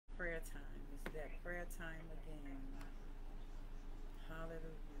prayer time again.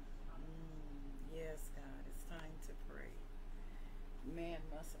 Hallelujah. Yes, God, it's time to pray. Man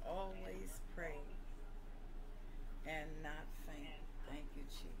must always pray and not faint. Thank you,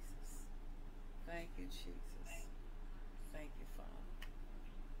 Jesus. Thank you, Jesus. Thank you, Father.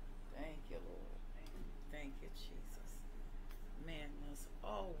 Thank you, Lord. Thank you, Jesus. Man must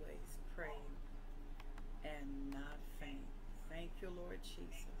always pray and not faint. Thank you, Lord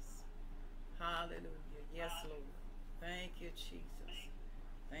Jesus. Hallelujah. Yes, Lord. Thank you, Jesus.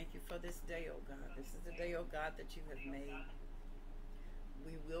 Thank you for this day, oh God. This is the day, oh God, that you have made.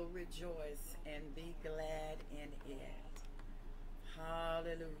 We will rejoice and be glad in it.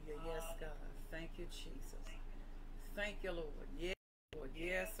 Hallelujah. Yes, God. Thank you, Jesus. Thank you, Lord. Yes, Lord.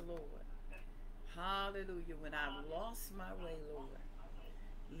 Yes, Lord. Hallelujah. When I've lost my way, Lord,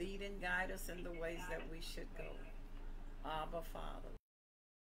 lead and guide us in the ways that we should go. Abba, Father.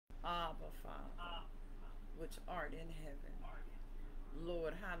 Abba, Father, which art in heaven.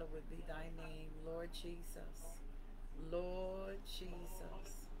 Lord, hallowed be thy name. Lord Jesus. Lord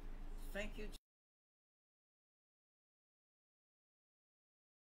Jesus. Thank you, Jesus.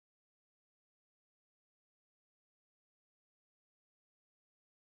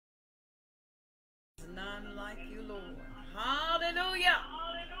 There's none like you, Lord. Hallelujah.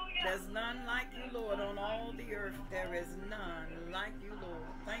 There's none like you, Lord, on all the earth. There is none like you, Lord.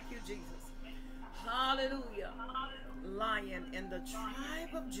 Thank you, Jesus. Hallelujah. Lion in the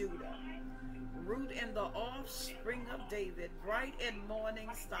tribe of Judah, root in the offspring of David, bright and morning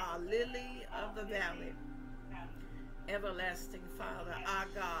star, lily of the valley, everlasting Father, our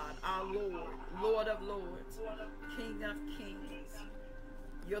God, our Lord, Lord of lords, King of kings.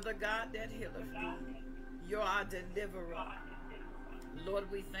 You're the God that healeth thee. You're our deliverer.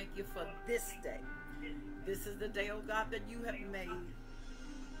 Lord, we thank you for this day. This is the day, oh God, that you have made.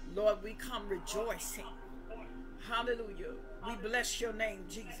 Lord, we come rejoicing. Hallelujah. We bless your name,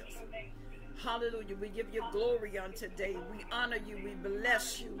 Jesus. Hallelujah. We give you glory on today. We honor you. We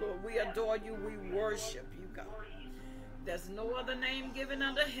bless you, Lord. We adore you. We worship you, God. There's no other name given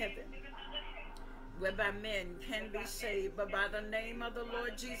under heaven whereby men can be saved but by the name of the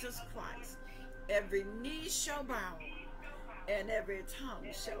Lord Jesus Christ. Every knee shall bow and every tongue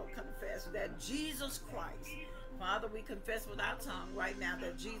shall confess that Jesus Christ, Father, we confess with our tongue right now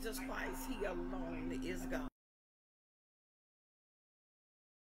that Jesus Christ, he alone is God.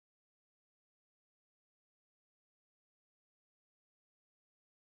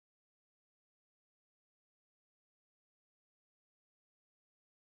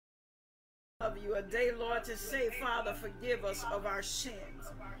 Of you a day, Lord, to say, Father, forgive us of our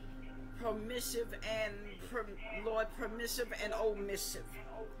sins, permissive and Lord, permissive and omissive.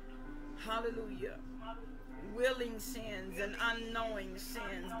 Hallelujah. Willing sins and unknowing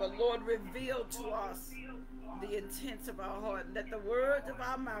sins, but Lord, reveal to us the intents of our heart. Let the words of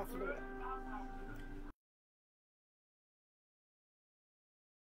our mouth, Lord,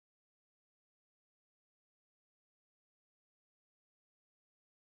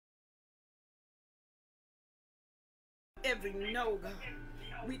 every no, God.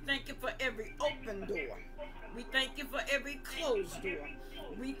 We thank you for every open door. We thank you for every closed door.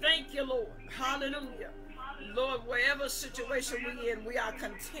 We thank you, Lord. Hallelujah. Lord, wherever situation we're in, we are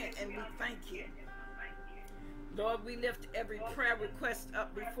content and we thank you. Lord, we lift every prayer request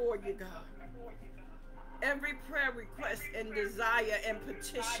up before you, God. Every prayer request and desire and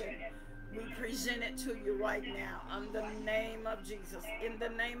petition, we present it to you right now in the name of Jesus. In the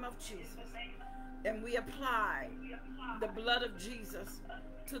name of Jesus. And we apply the blood of Jesus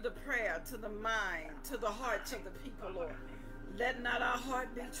to the prayer, to the mind, to the hearts of the people, Lord. Let not our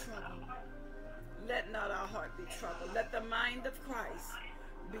heart be troubled. Let not our heart be troubled. Let the mind of Christ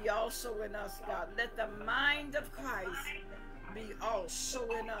be also in us, God. Let the mind of Christ be also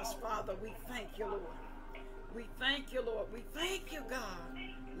in us, Father. We thank you, Lord. We thank you, Lord. We thank you, God.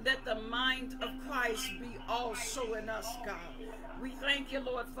 Let the mind of Christ be also in us, God. We thank you,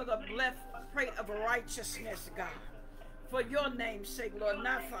 Lord, for the breastplate of righteousness, God. For your name's sake, Lord,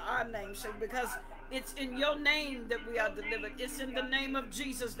 not for our name's sake, because it's in your name that we are delivered. It's in the name of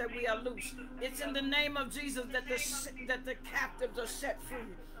Jesus that we are loose. It's in the name of Jesus that the captives are set free.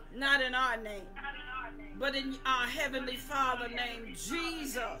 Not in our name, but in our Heavenly Father name,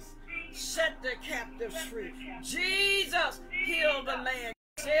 Jesus. Set the captives free. Jesus, heal the land.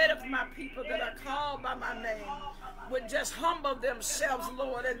 Said if my people that are called by my name would just humble themselves,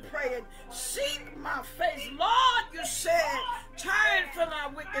 Lord, and pray and seek my face. Lord, you said, turn from our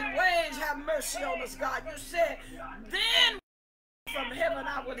wicked ways, have mercy on us, God. You said, then from heaven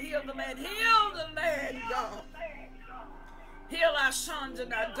I would heal the land. Heal the land, God. Heal our sons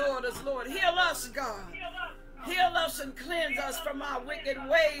and our daughters, Lord. Heal us, God. Heal us and cleanse us from our wicked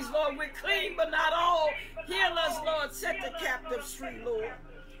ways, Lord. We're clean, but not all. Heal us, Lord. Set the captives free, Lord.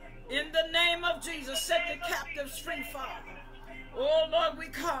 In the name of Jesus, set the captives free, Father. Oh, Lord, we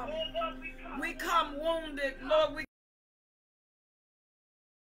come. We come wounded, Lord. We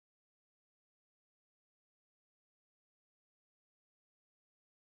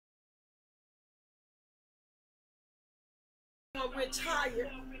we're tired.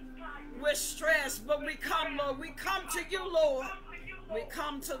 We're stressed, but we come, Lord. We come to you, Lord. We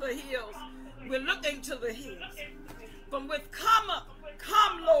come to the hills. We're looking to the hills. But with come up,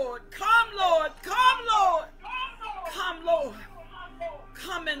 come, Lord. Come, Lord. Come, Lord. Come, Lord.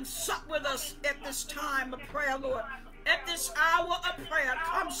 Come and sup with us at this time of prayer, Lord. At this hour of prayer,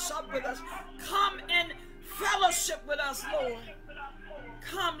 come sup with us. Come in fellowship with us, Lord.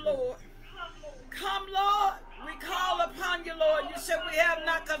 Come, Lord. Come, Lord. We call upon you, Lord. You said we have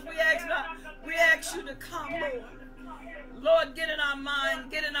not because we ask not. We ask you to come, Lord. Lord, get in our mind,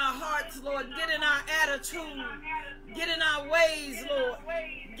 get in our hearts, Lord. Get in our attitude. Get in our ways, Lord.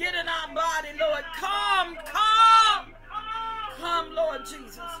 Get in our body, Lord. Come, come. Come, Lord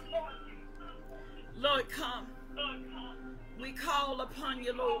Jesus. Lord, come. We call upon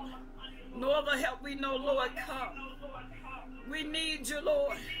you, Lord. No other help we know, Lord, come. We need you,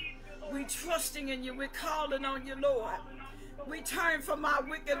 Lord. We trusting in you. We're calling on you, Lord. We turn from our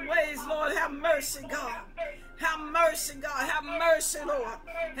wicked ways, Lord. Have mercy, God. Have mercy, God. Have mercy, Lord.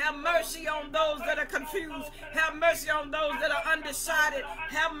 Have mercy on those that are confused. Have mercy on those that are undecided.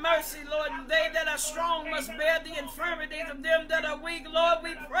 Have mercy, Lord. They that are strong must bear the infirmities of them that are weak. Lord,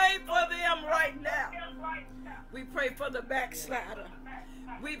 we pray for them right now. We pray for the backslider.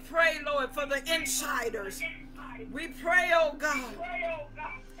 We pray, Lord, for the insiders. We pray, oh God,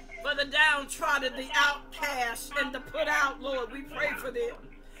 for the downtrodden, the outcast, and the put out, Lord. We pray for them.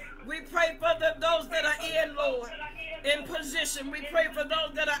 We pray for those that are in, Lord, in position. We pray for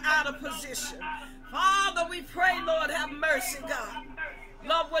those that are out of position. Father, we pray, Lord, have mercy, God.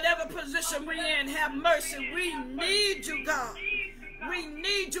 Lord, whatever position we're in, have mercy. We need you, God. We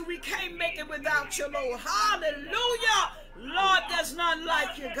need you. We can't make it without you, Lord. Hallelujah. Lord, there's none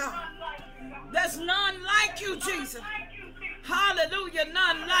like you, God. There's none like you, Jesus. Hallelujah,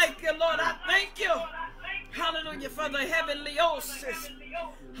 none like you, Lord. I thank you. Hallelujah, for the heavenly hosts.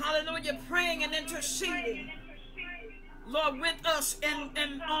 Hallelujah, praying and interceding, Lord, with us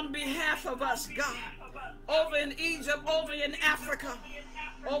and on behalf of us, God. Over in Egypt, over in Africa,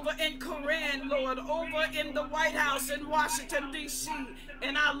 over in Korea, Lord, over in the White House in Washington, D.C.,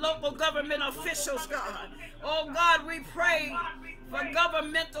 and our local government officials, God. Oh, God, we pray for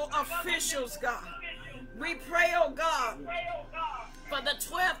governmental officials, God. We pray, oh God, for the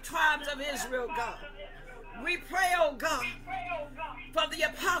 12 tribes of Israel, God. We pray, oh God, for the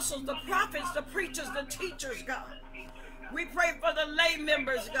apostles, the prophets, the preachers, the teachers, God. We pray for the lay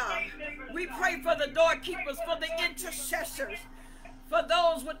members, God. We pray for the doorkeepers, for the intercessors, for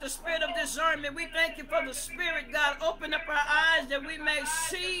those with the spirit of discernment. We thank you for the Spirit, God. Open up our eyes that we may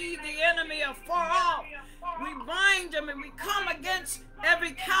see the enemy afar off. We bind them and we come against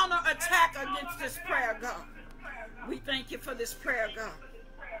every counterattack against this prayer, God. We thank you for this prayer, God.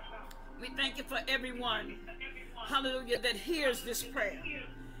 We thank you for everyone, hallelujah, that hears this prayer,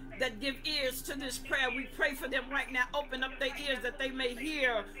 that give ears to this prayer. We pray for them right now. Open up their ears that they may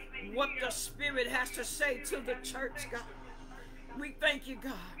hear what the Spirit has to say to the church, God. We thank you,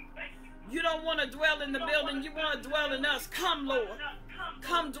 God. You don't want to dwell in the building. You want to dwell in us. Come, Lord.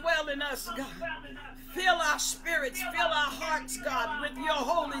 Come dwell in us, God. Fill our spirits, fill our hearts, God, with your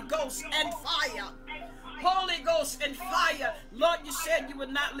Holy Ghost and fire. Holy Ghost and fire. Lord, you said you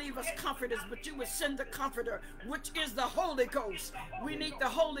would not leave us comforters, but you would send the Comforter, which is the Holy Ghost. We need the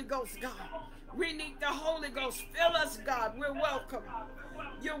Holy Ghost, God. We need the Holy Ghost. Fill us, God. We're welcome.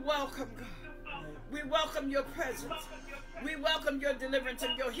 You're welcome, God. We welcome your presence. We welcome your deliverance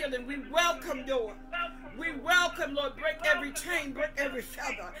and your healing. We welcome your. We welcome, Lord, break every chain, break every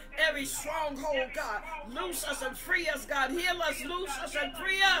feather, every stronghold, God. Loose us and free us, God. Heal us, loose us and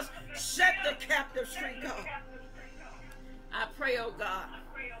free us. Set the captives free, God. I pray, oh God,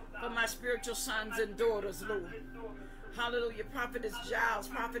 for my spiritual sons and daughters, Lord. Hallelujah. Prophetess Giles,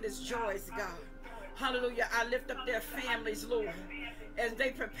 Prophetess Joyce, God. Hallelujah. I lift up their families, Lord, as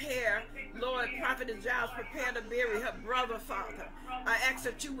they prepare, Lord, Prophetess Giles, prepare to bury her brother, Father. I ask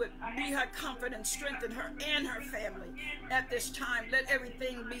that you would be her comfort and strengthen her and her family at this time. Let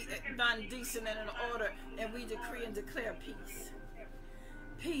everything be done decent and in order, and we decree and declare peace.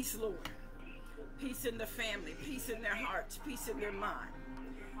 Peace, Lord. Peace in the family, peace in their hearts, peace in their mind.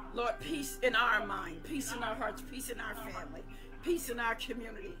 Lord, peace in our mind, peace in our hearts, peace in our family, peace in our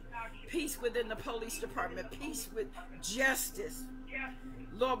community, peace within the police department, peace with justice.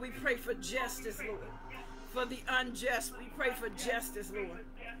 Lord, we pray for justice, Lord. For the unjust, we pray for justice, Lord.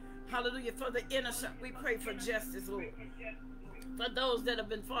 Hallelujah. For the innocent, we pray for justice, Lord. For those that have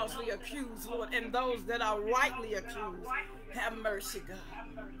been falsely accused, Lord, and those that are rightly accused, have mercy,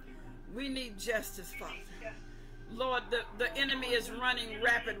 God. We need justice, Father. Lord, the enemy is running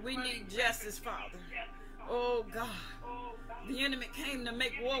rapid. We need justice, Father. Oh, God. The enemy came to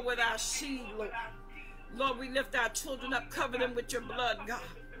make war with our seed, Lord. Lord, we lift our children up. Cover them with your blood, God.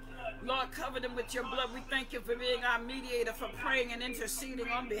 Lord, cover them with your blood. We thank you for being our mediator, for praying and interceding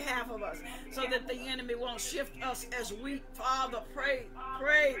on behalf of us, so that the enemy won't shift us as weak. Father, pray.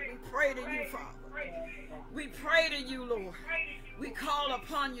 We pray to you, Father. We pray to you, Lord. We call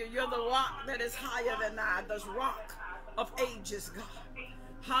upon you. You're the rock that is higher than I, the rock of ages, God.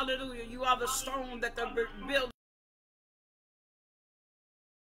 Hallelujah. You are the stone that the builders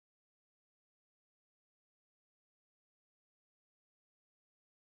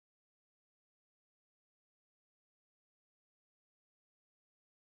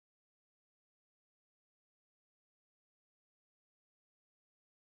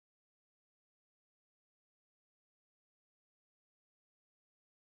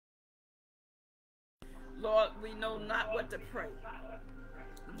Lord, we know not what to pray.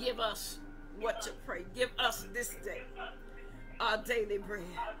 Give us what to pray. Give us this day our daily bread.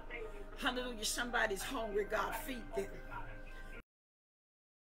 Hallelujah. Somebody's hungry, God, feed them.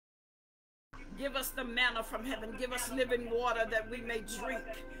 Give us the manna from heaven. Give us living water that we may drink.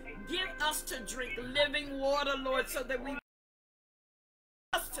 Give us to drink living water, Lord, so that we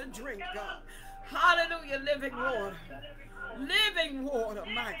us to drink, God. Hallelujah. Living water. Living water,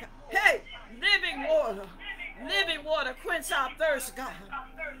 my God. Hey, living water. Living water. Quench our thirst, God.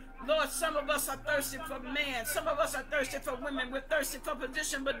 Lord, some of us are thirsty for man. Some of us are thirsty for women. We're thirsty for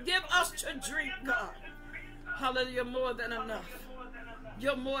position. But give us to drink, God. Hallelujah. More than enough.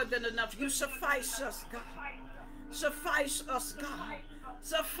 You're more than enough. You suffice us, God. Suffice us, God.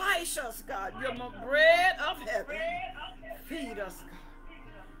 Suffice us, God. You're the bread of heaven. Feed us, God.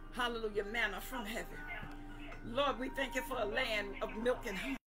 Hallelujah. Manna from heaven. Lord, we thank you for a land of milk and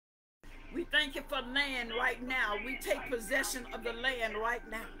honey. We thank you for land right now. We take possession of the land right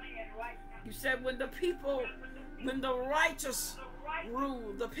now. You said when the righteous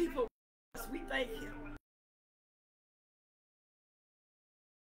rule, the people, we thank you.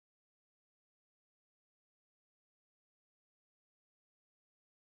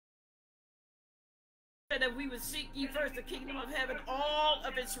 That we would seek ye first the kingdom of heaven, all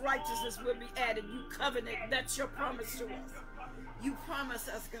of its righteousness will be added. You covenant, that's your promise to us. You promise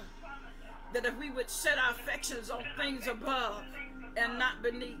us, God, that if we would set our affections on things above and not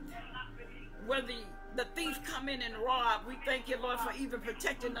beneath, where the thief come in and rob, we thank you, Lord, for even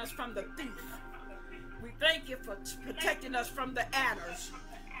protecting us from the thief. We thank you for protecting us from the adders,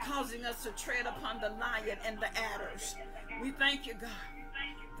 causing us to tread upon the lion and the adders. We thank you, God,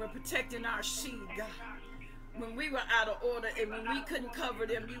 for protecting our seed, God. When we were out of order and when we couldn't cover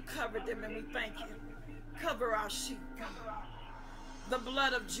them, you covered them, and we thank you. Cover our sheep, God. The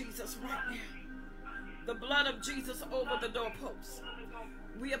blood of Jesus right now. The blood of Jesus over the doorposts.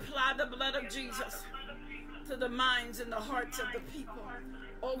 We apply the blood of Jesus to the minds and the hearts of the people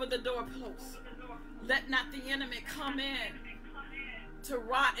over the doorposts. Let not the enemy come in to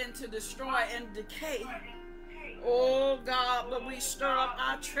rot and to destroy and decay. Oh God, but we stir up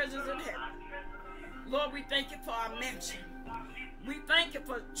our treasures in heaven. Lord, we thank you for our mansion. We thank you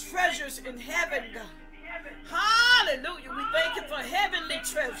for treasures in heaven, God. Hallelujah. We thank you for heavenly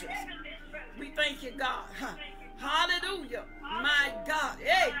treasures. We thank you, God. Hallelujah. My God.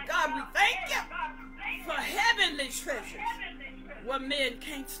 Hey, God, we thank you for heavenly treasures where men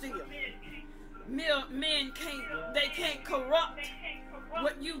can't steal. Men can't corrupt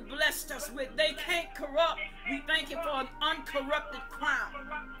what you blessed us with. They can't corrupt. We thank you for an uncorrupted crown.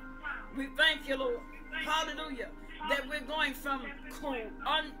 We thank you, Lord. Hallelujah. That we're going from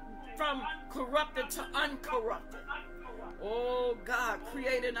corrupted to uncorrupted. Oh, God,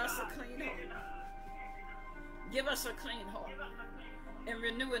 create in us a clean heart. Give us a clean heart. And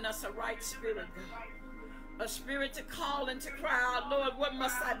renew in us a right spirit, God. A spirit to call and to cry out, Lord, what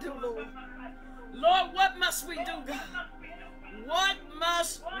must I do, Lord? Lord, what must we do, God? What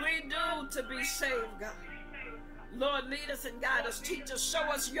must we do to be saved, God? Lord, lead us and guide us. Teach us. Show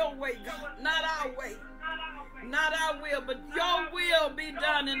us your way, God. Not our way. Not our will, but your will be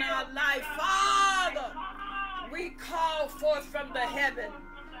done in our life. Father, we call forth from the heaven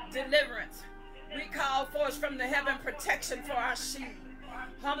deliverance. We call forth from the heaven protection for our seed.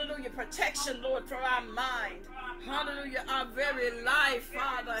 Hallelujah. Protection, Lord, for our mind. Hallelujah. Our very life,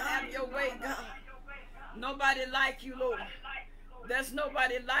 Father. Have your way, God. Nobody like you, Lord. There's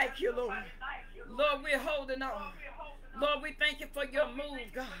nobody like you, Lord. Lord, we're holding on. Lord, we thank you for your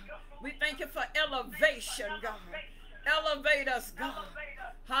move, God. We thank you for elevation, God. Elevate us, God.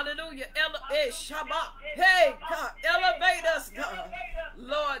 Hallelujah. Shabbat. Hey, God. Elevate us, God.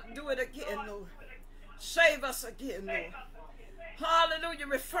 Lord, do it again, Lord. Save us again, Lord. Hallelujah.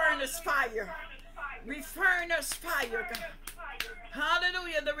 Refurnace fire. Refurnace fire, God.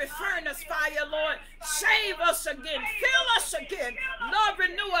 Hallelujah. The refurnace fire, Lord. Save us again. Fill us again. Lord,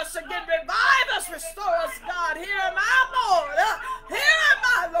 renew us again. Revive us. Restore us, God. Here am I, Lord. Here am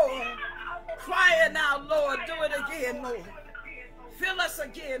I, Lord. Crying out, Lord. Do it again, Lord. Fill us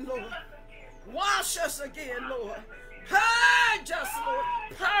again, Lord. Wash us again, Lord. Purge us, Lord.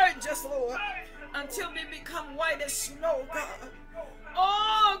 Purge us, Lord. Until we become white as snow, God.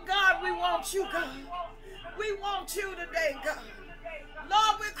 Oh, God, we want you, God. We want you today, God.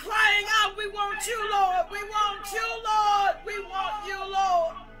 Lord, we're crying out. We want you, Lord. We want you, Lord. We want you,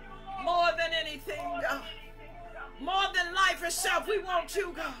 Lord. More than anything, God. More than life itself, we want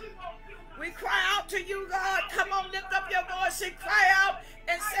you, God. We cry out to you, God. Come on, lift up your voice and cry out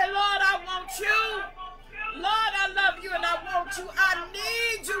and say, Lord, I want you. Lord, I love you and I want you. I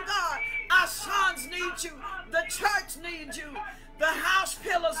need you, God. Our sons need you. The church needs you. The house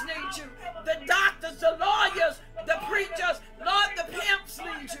pillars need you. The doctors, the lawyers, the preachers, Lord, the pimps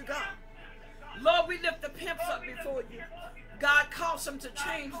need you, God. Lord, we lift the pimps up before you. God, cause them to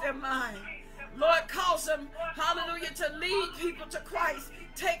change their mind. Lord, cause them, hallelujah, to lead people to Christ.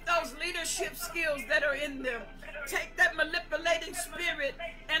 Take those leadership skills that are in them. Take that manipulating spirit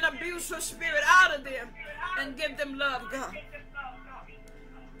and abusive spirit out of them and give them love, God.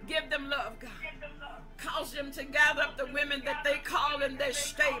 Give them love, God. Cause them to gather up the women that they call in their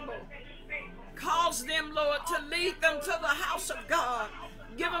stable. Cause them, Lord, to lead them to the house of God.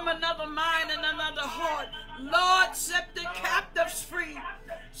 Give them another mind and another heart. Lord, set the captives free.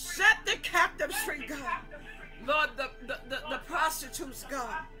 Set the captives free, God. Lord, the prostitutes,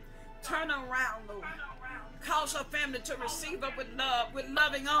 God. Turn around, Lord. Cause her family to receive her with love, with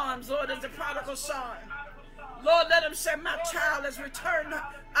loving arms, Lord, as the prodigal son. Lord, let them say, my child has returned.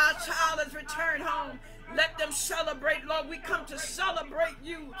 Our child has returned home. Let them celebrate, Lord. We come to celebrate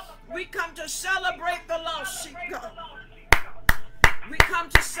you. We come to celebrate the lost sheep, God. We come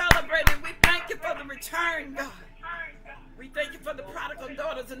to celebrate and we thank you for the return, God. We thank you for the prodigal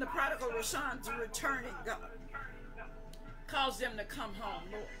daughters and the prodigal sons returning, God. Cause them to come home,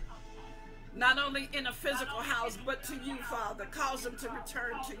 Lord. Not only in a physical house, but to you, Father. Cause them to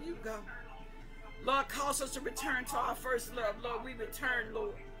return to you, God. Lord, cause us to return to our first love. Lord, we return,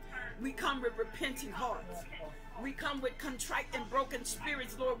 Lord. We come with repenting hearts. We come with contrite and broken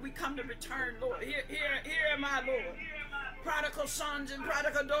spirits, Lord. We come to return, Lord. Here am I, Lord. Prodigal sons and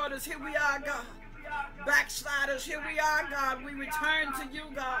prodigal daughters, here we are, God. Backsliders, here we are, God. We return to you,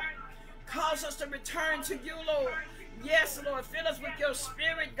 God. Cause us to return to you, Lord. Yes, Lord. Fill us with your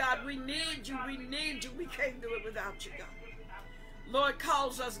spirit, God. We need you. We need you. We can't do it without you, God. Lord,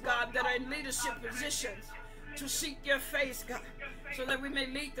 calls us, God, that are in leadership positions to seek your face, God, so that we may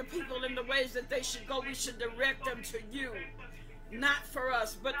lead the people in the ways that they should go. We should direct them to you, not for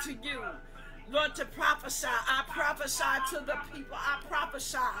us, but to you. Lord, to prophesy. I prophesy to the people. I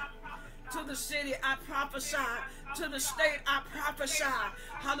prophesy to the city. I prophesy to the state. I prophesy.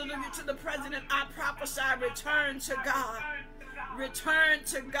 Hallelujah. To the president. I prophesy. Return to God. Return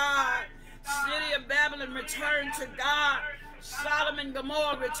to God. City of Babylon, return to God. Sodom and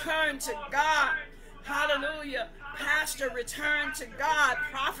Gomorrah, return to God. Hallelujah. Pastor, return to God.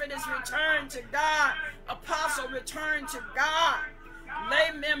 Prophetess, return to God. Apostle, return to God.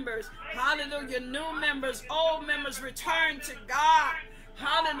 Lay members, hallelujah. New members, old members, return to God.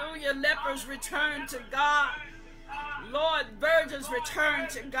 Hallelujah. Lepers, return to God. Lord, virgins, return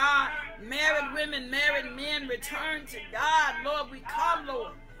to God. Married women, married men, return to God. Lord, we come,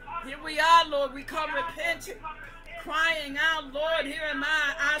 Lord. Here we are, Lord. We come repenting, crying out, Lord, here am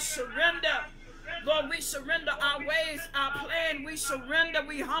I surrender. Lord, we surrender our ways, our plan. We surrender.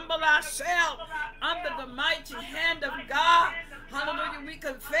 We humble ourselves under the mighty hand of God. Hallelujah. We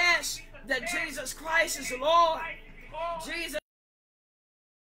confess that Jesus Christ is Lord. Jesus.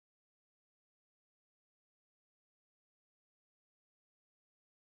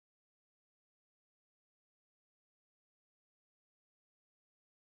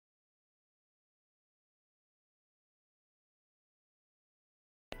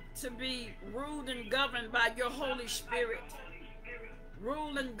 To be ruled and governed by your Holy Spirit.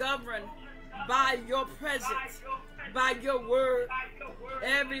 Rule and govern by your presence, by your word.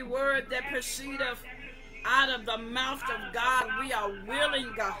 Every word that proceedeth out of the mouth of God, we are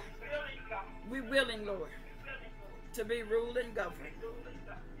willing, God. We're willing, Lord, to be ruled and governed.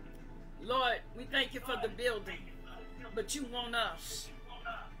 Lord, we thank you for the building, but you want us.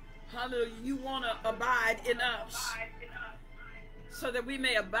 Hallelujah. You want to abide in us so that we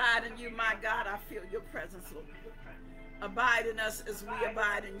may abide in you, my God. I feel your presence, Lord. Abide in us as we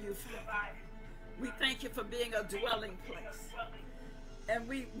abide in you, Father. We thank you for being a dwelling place. And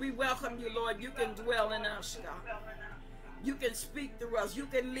we welcome you, Lord. You can dwell in us, God. You can speak through us. You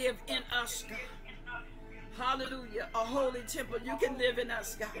can live in us, God. Hallelujah. A holy temple. You can live in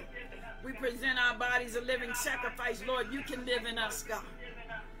us, God. We present our bodies a living sacrifice. Lord, you can live in us, God.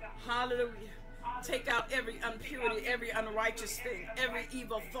 Hallelujah. Take out every impurity, every unrighteous thing, every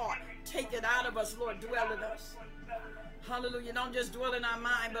evil thought. Take it out of us, Lord. Dwell in us. Hallelujah. Don't just dwell in our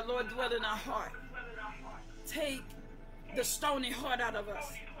mind, but Lord, dwell in our heart. Take the stony heart out of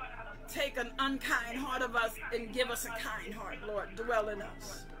us. Take an unkind heart of us and give us a kind heart, Lord. Dwell in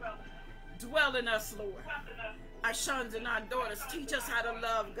us. Dwell in us, Lord. Our sons and our daughters, teach us how to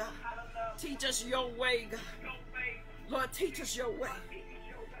love, God. Teach us your way, God. Lord, teach us your way.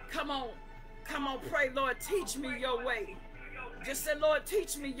 Come on, pray, Lord, teach me your way. Just say, Lord,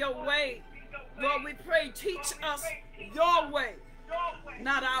 teach me your way. Lord, we pray, teach us your way.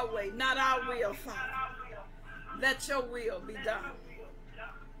 Not our way, not our will, Father. Let your will be done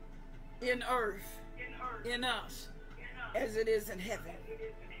in earth, in us, as it is in heaven.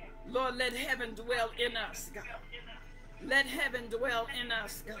 Lord, let heaven dwell in us, God. Let heaven dwell in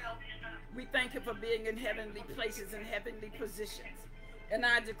us, God. We thank you for being in heavenly places and heavenly positions. And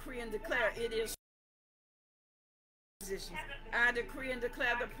I decree and declare it is positions. I decree and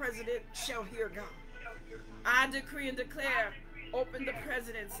declare the president shall hear God. I decree and declare, open the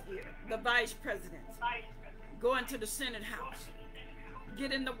president's ear, the vice president's. Go into the Senate House.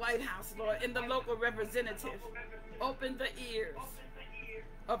 Get in the White House, Lord, in the local representative. Open the ears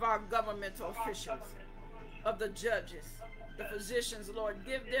of our governmental officials, of the judges, the physicians, Lord.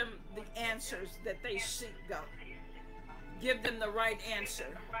 Give them the answers that they seek, God. Give them the right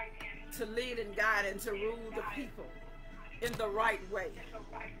answer to lead and guide and to rule the people in the right way.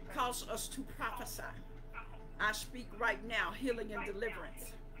 Cause us to prophesy. I speak right now healing and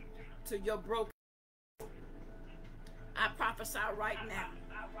deliverance to your broken. I prophesy right now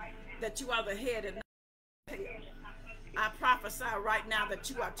that you are the head and not the tail. I prophesy right now that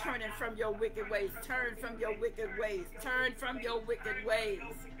you are turning from your wicked ways. Turn from your wicked ways. Turn from your wicked ways.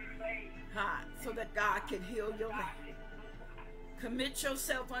 So that God can heal your land. Commit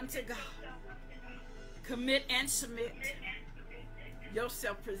yourself unto God. Commit and submit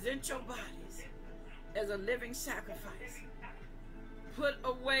yourself. Present your bodies as a living sacrifice. Put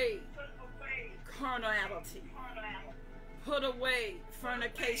away carnality. Put away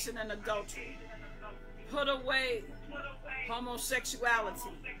fornication and adultery. Put away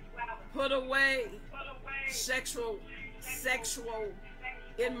homosexuality. Put away sexual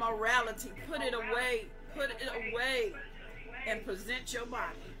immorality. Put it away. Put it away. And present your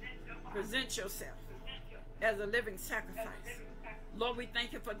body. Present yourself as a living sacrifice. Lord, we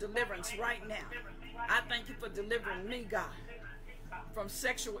thank you for deliverance right now. I thank you for delivering me, God, from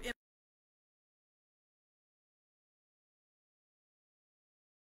sexual immorality.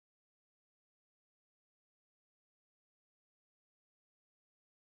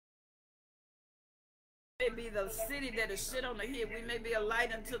 May be the city that is sit on the hill. We may be a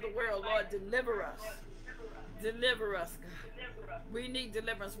light unto the world. Lord, deliver us. Deliver us, God. We need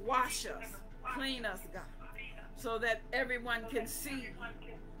deliverance. Wash us. Clean us, God. So that everyone can see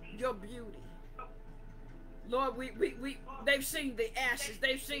your beauty. Lord, they've seen the ashes.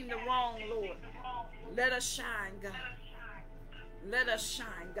 They've seen the wrong, Lord. Let us shine, God. Let us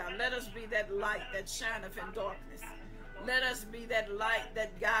shine, God. Let us be that light that shineth in darkness. Let us be that light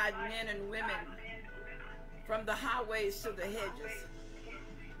that guide men and women from the highways to the hedges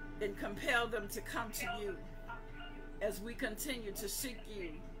and compel them to come to you as we continue to seek you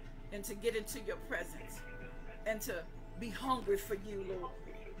and to get into your presence and to be hungry for you, Lord.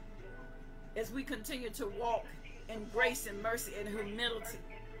 As we continue to walk in grace and mercy and humility,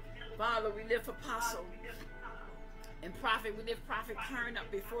 Father, we lift Apostle and Prophet. We lift Prophet Kern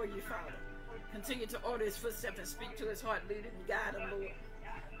up before you, Father. Continue to order his footsteps and speak to his heart, lead and guide him, Lord.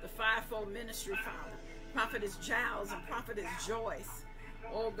 The fivefold ministry, Father. Prophetess Giles and Prophetess Joyce.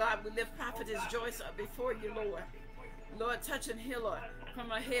 Oh God, we lift Prophetess Joyce up before you, Lord. Lord, touch and heal her from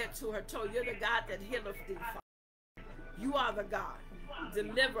her head to her toe. You're the God that healeth thee, Father. You are the God.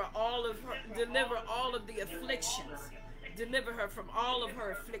 Deliver all of her, deliver all of the afflictions. Deliver her from all of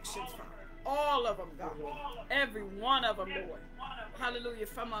her afflictions, Father. All of them, God. Every one of them, Lord. Hallelujah.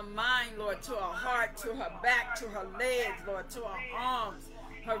 From her mind, Lord, to her heart, to her back, to her legs, Lord, to her arms,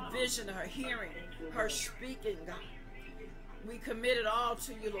 her vision, her hearing, her speaking, God. We commit it all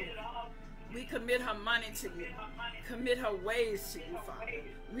to you, Lord. We commit her money to you. Commit her ways to you, Father.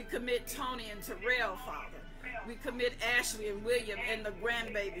 We commit Tony and Terrell, Father. We commit Ashley and William and the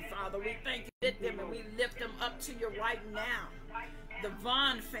grandbaby, Father. We thank you for them and we lift them up to you right now. The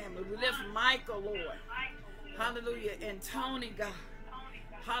Vaughn family. We lift Michael, Lord. Hallelujah. And Tony, God.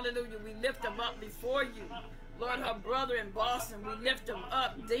 Hallelujah. We lift them up before you. Lord, her brother in Boston, we lift them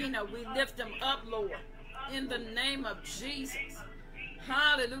up. Dina, we lift them up, Lord. In the name of Jesus.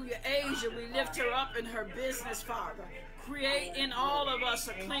 Hallelujah. Asia, we lift her up in her business, Father. Create in all of us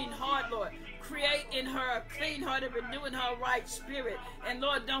a clean heart, Lord. Create in her a clean heart and renewing her right spirit. And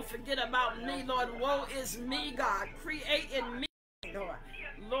Lord, don't forget about me, Lord. Woe is me, God. Create in me, Lord.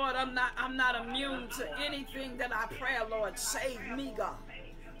 Lord, I'm not immune to anything that I pray, Lord. Save me, God.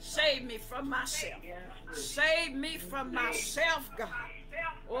 Save me from myself. Save me from myself, God.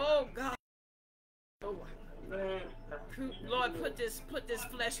 Oh, God. Lord, put this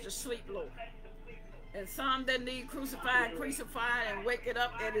flesh to sleep, Lord. And some that need crucified, and wake it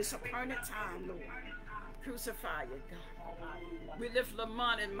up at its appointed time, Lord. Crucify it, God. We lift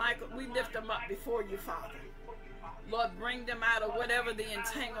Lamont and Michael. We lift them up before you, Father. Lord, bring them out of whatever the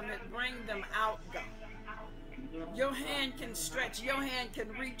entanglement. Bring them out, God. Your hand can stretch. Your hand can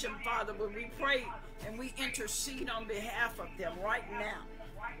reach them, Father. But we pray and we intercede on behalf of them right now.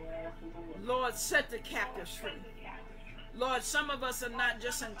 Lord, set the captives free. Lord, some of us are not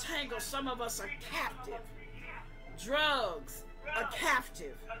just entangled. Some of us are captive. Drugs are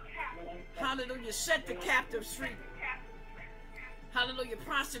captive. Hallelujah. Set the captives free. Hallelujah.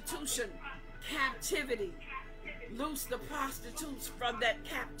 Prostitution, captivity. Loose the prostitutes from that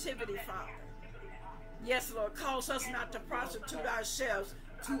captivity, Father. Yes, Lord. Cause us not to prostitute ourselves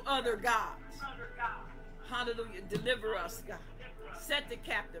to other gods. Hallelujah. Deliver us, God. Set the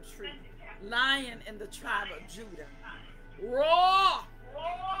captives free. Lion in the tribe of Judah. Roar!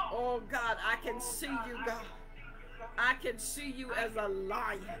 Oh, God, I can see you, God. I can see you as a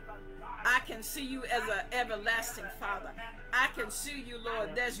lion. I can see you as an everlasting Father. I can see you,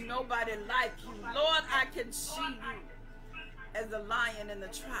 Lord. There's nobody like you. Lord, I can see you as a lion in the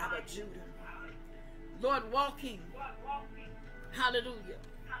tribe of Judah. Lord, walking. Hallelujah.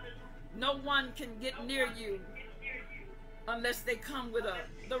 No one can get near you unless they come with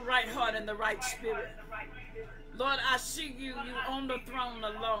the right heart and the right spirit. Lord, I see you on the throne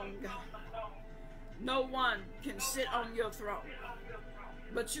alone, God. No one can sit on your throne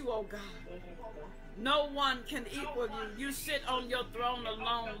but you, oh God. No one can equal you. You sit on your throne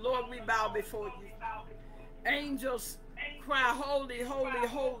alone. Lord, we bow before you. Angels cry, holy, holy,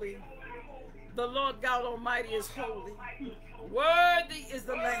 holy. The Lord God Almighty is holy. Worthy is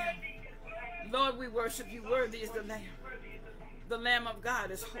the Lamb. Lord, we worship you. Worthy is the Lamb. The Lamb of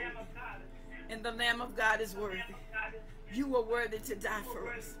God is holy. And the Lamb of God is worthy. You are worthy to die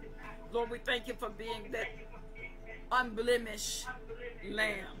for us. Lord, we thank you for being that unblemished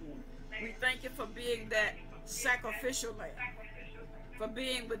Lamb. We thank you for being that sacrificial Lamb. For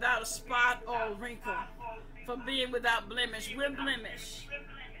being without a spot or wrinkle. For being without blemish. We're blemished.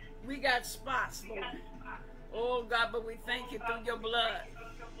 We got spots, Lord. Oh, God, but we thank you through your blood.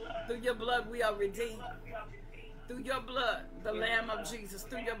 Through your blood we are redeemed. Through your blood, the Lamb of Jesus,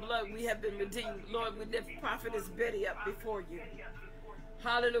 through your blood we have been redeemed. Lord, we lift Prophetess Betty up before you.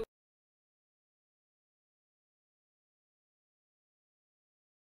 Hallelujah.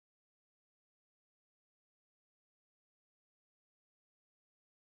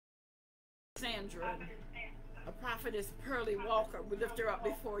 Sandra, a prophetess Pearlie Walker, we lift her up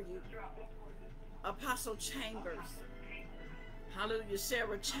before you. Apostle Chambers. Hallelujah.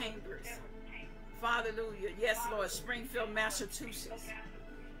 Sarah Chambers. Hallelujah. Yes, Lord. Springfield, Massachusetts.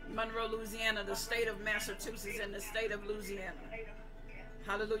 Monroe, Louisiana, the state of Massachusetts and the state of Louisiana.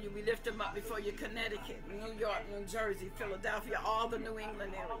 Hallelujah. We lift them up before you. Connecticut, New York, New Jersey, Philadelphia, all the New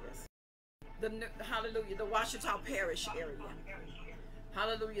England areas. Hallelujah. The Ouachita Parish area.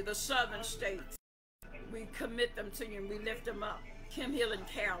 Hallelujah. The southern states. We commit them to you and we lift them up. Kim Hill and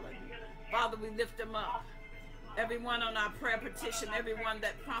Carolyn. Father, we lift them up. Everyone on our prayer petition, everyone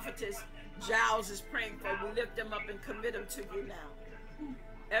that Prophetess Giles is praying for, we lift them up and commit them to you now.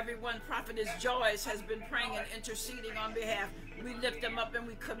 Everyone Prophetess Joyce has been praying and interceding on behalf, we lift them up and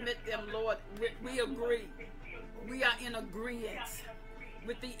we commit them, Lord. We agree. We are in agreement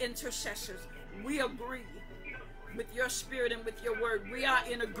with the intercessors. We agree with your spirit and with your word. We are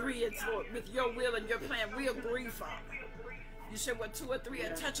in agreement, Lord, with your will and your plan. We agree, Father. You said, what 2 or 3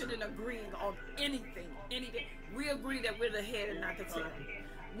 are touching and agreeing on anything. We agree that we're the head and not the tail.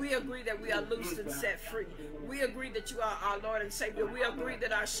 We agree that we are loosed and set free. We agree that you are our Lord and Savior. We agree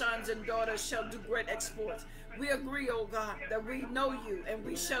that our sons and daughters shall do great exploits. We agree, oh God, that we know you and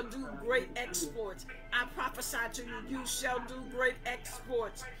we shall do great exploits. I prophesy to you, you shall do great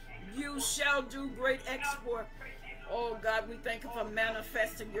exploits. You shall do great exploits. Oh God, we thank you for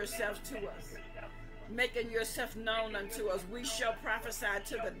manifesting yourself to us, making yourself known unto us. We shall prophesy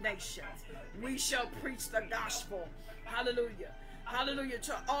to the nations. We shall preach the gospel. Hallelujah. Hallelujah,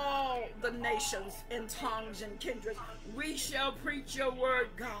 to all the nations in tongues and kindreds. We shall preach your word,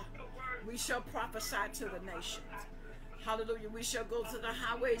 God. We shall prophesy to the nations. Hallelujah. We shall go to the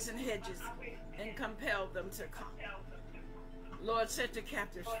highways and hedges and compel them to come. Lord, set the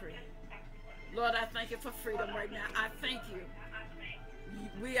captives free. Lord, I thank you for freedom right now. I thank you.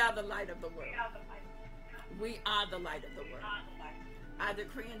 We are the light of the world. We are the light of the world. I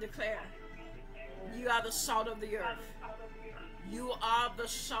decree and declare, you are the salt of the earth. You are the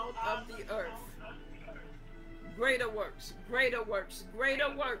salt of the earth. Greater works, greater works,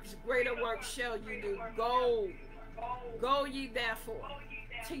 greater works, greater works shall you do. Go ye therefore,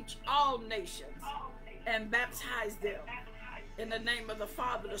 teach all nations, and baptize them in the name of the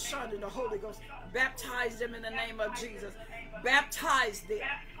Father, the Son, and the Holy Ghost. Baptize them in the name of Jesus. Baptize them.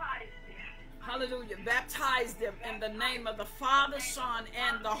 Hallelujah. Baptize them in the name of the Father, Son,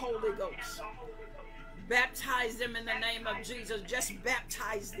 and the Holy Ghost. Baptize them in the name of Jesus. Just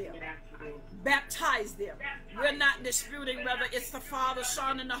baptize them. Baptize them. We're not disputing whether it's the Father,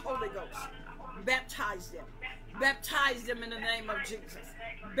 Son, and the Holy Ghost. Baptize them. Baptize them in the name of Jesus.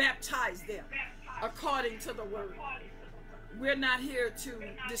 Baptize them according to the word. We're not here to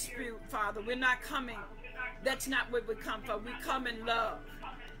dispute, Father. We're not coming. That's not what we come for. We come in love.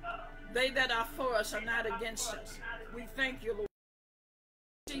 They that are for us are not against us. We thank you, Lord.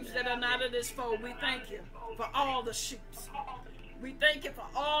 Sheep that are not of this fold, we thank you for all the sheep. We thank you for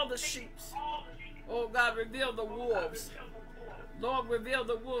all the sheep. Oh God, reveal the wolves. Lord, reveal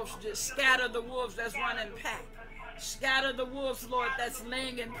the wolves. Just scatter the wolves that's running pack. Scatter the wolves, Lord, that's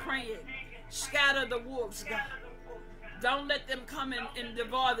laying and praying. Scatter the wolves, God. Don't let them come in and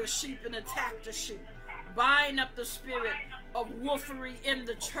devour the sheep and attack the sheep. Bind up the spirit of wolfery in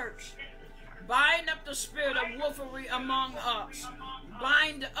the church. Bind up the spirit of wolfery among us.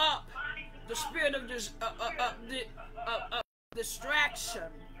 Bind up the spirit of distraction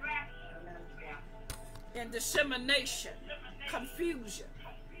and dissemination, confusion.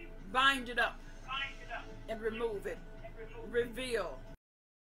 Bind it up and remove it. Reveal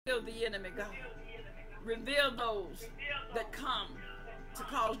the enemy, God. Reveal those that come to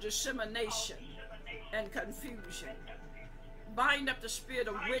cause dissemination and confusion. Bind up the spirit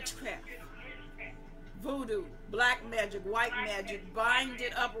of witchcraft, voodoo, black magic, white magic. Bind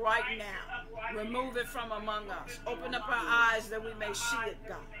it up right now. Remove it from among us. Open up our eyes that we may see it,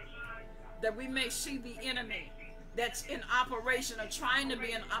 God. That we may see the enemy that's in operation or trying to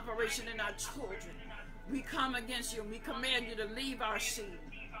be in operation in our children. We come against you and we command you to leave our seed.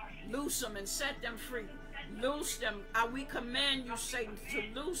 Loose them and set them free. Loose them. We command you, Satan,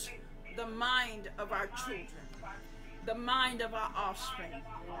 to loose the mind of our children, the mind of our offspring.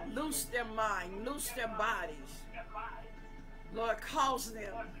 Loose their mind, loose their bodies. Lord, cause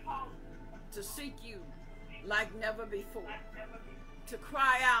them to seek you like never before. To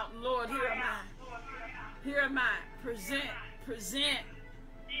cry out, Lord, here am I. Here am I. Present.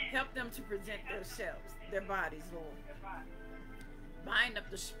 Help them to present themselves, their bodies, Lord. Bind up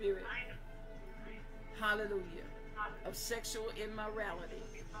the spirit, hallelujah, of sexual immorality.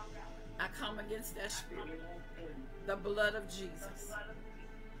 I come against that spirit. The blood of Jesus.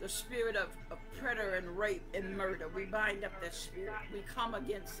 The spirit of predator and rape and murder. We bind up that spirit. We come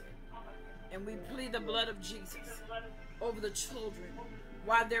against it. And we plead the blood of Jesus over the children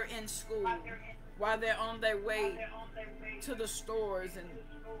while they're in school, while they're on their way to the stores and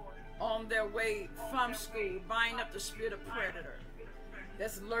on their way from school. Bind up the spirit of predator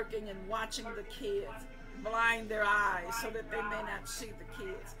that's lurking and watching the kids. Blind their eyes so that they may not see the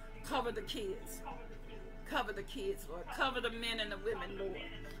kids. Cover the kids. Cover the kids, Lord. Cover the men and the women, Lord.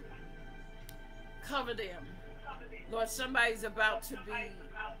 Cover them. Lord, somebody's about to be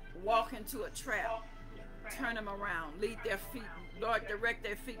walk into a trap. Turn them around. Lead their feet. Lord, direct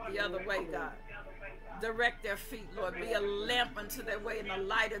their feet the other way, God. Direct their feet, Lord. Be a lamp unto their way and a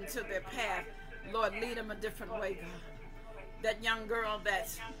light unto their path. Lord, lead them a different way, God. That young girl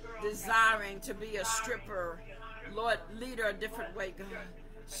that's desiring to be a stripper, Lord, lead her a different way, God.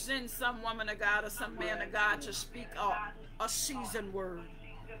 Send some woman of God or some man of God to speak a seasoned word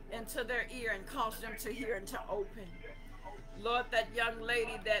into their ear and cause them to hear and to open. Lord, that young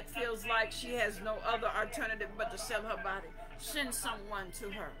lady that feels like she has no other alternative but to sell her body, send someone to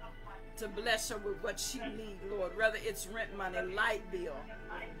her to bless her with what she needs, Lord, whether it's rent money, light bill,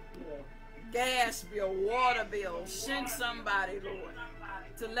 gas bill, water bill. Send somebody, Lord,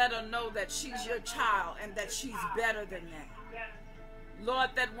 to let her know that she's your child and that she's better than that.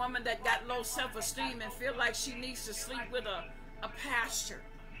 Lord, that woman that got low self-esteem and feel like she needs to sleep with a pastor,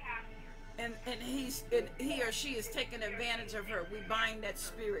 and he or she is taking advantage of her, we bind that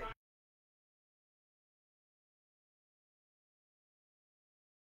spirit.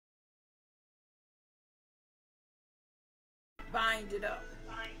 Bind it up.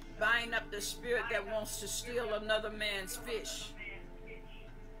 Bind up the spirit that wants to steal another man's fish.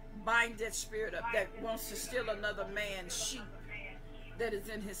 Bind that spirit up that wants to steal another man's sheep that is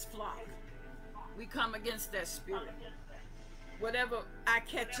in his flock. We come against that spirit. Whatever I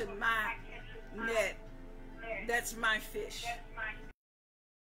catch in my net, that's my fish.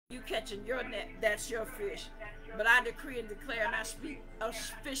 You catching your net, that's your fish. But I decree and declare and I speak, a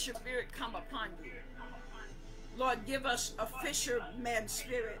fisher spirit come upon you. Lord, give us a fisherman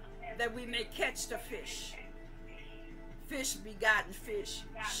spirit that we may catch the fish. Fish begotten fish.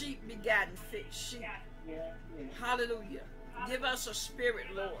 Sheep begotten fish. Sheep. Hallelujah. Give us a spirit,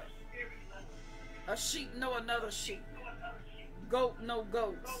 Lord. A sheep know another sheep. Goat know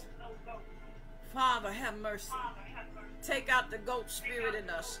goats. Father, have mercy. Take out the goat spirit in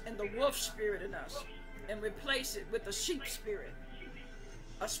us and the wolf spirit in us and replace it with the sheep spirit.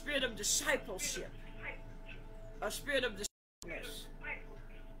 A spirit of discipleship. A spirit of disciples,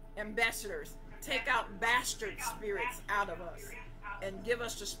 ambassadors. Take out bastard spirits out of us and give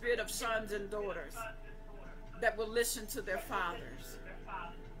us the spirit of sons and daughters that will listen to their fathers.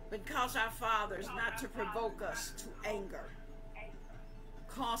 But cause our fathers not to provoke us to anger.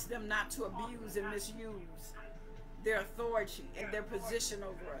 Cause them not to abuse and misuse their authority and their position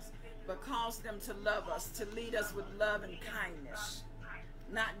over us, but cause them to love us, to lead us with love and kindness,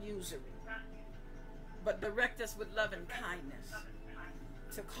 not usury, but direct us with love and kindness,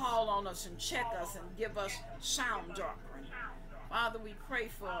 to call on us and check us and give us sound doctrine. Father, we pray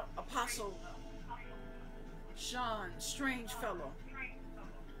for Apostle Sean, strange fellow.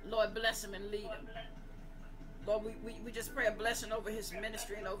 Lord, bless him and lead him. Lord, we just pray a blessing over his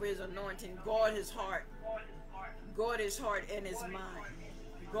ministry and over his anointing. Guard his heart. Guard his heart and his mind.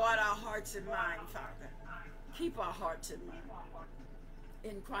 Guard our hearts and mind, Father. Keep our hearts and mind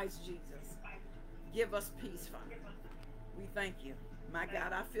in Christ Jesus. Give us peace, Father. We thank you. My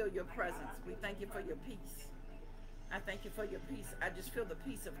God, I feel your presence. We thank you for your peace. I thank you for your peace. I just feel the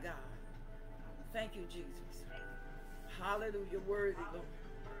peace of God. Thank you, Jesus. Hallelujah. Worthy, Lord.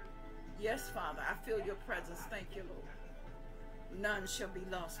 Yes, Father, I feel your presence. Thank you, Lord. None shall be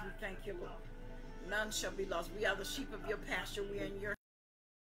lost. We thank you, Lord. None shall be lost. We are the sheep of your pasture. We are in your...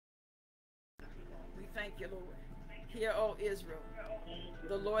 We thank you, Lord. Hear, O Israel,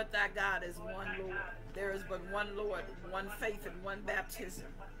 the Lord thy God is one Lord. There is but one Lord, one faith, and one baptism.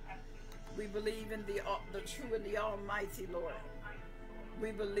 We believe in the true and the almighty, Lord.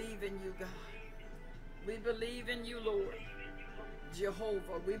 We believe in you, God. We believe in you, Lord.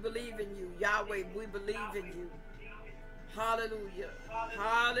 Jehovah, we believe in you. Yahweh, we believe in you. Hallelujah.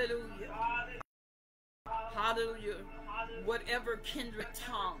 Hallelujah. Hallelujah. Whatever kindred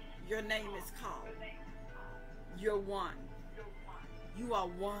tongue your name is called, you're one. You are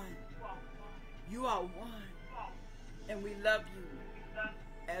one. You are one. And we love you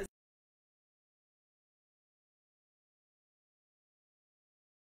as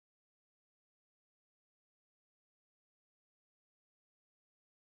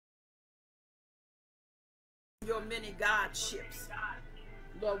your many godships.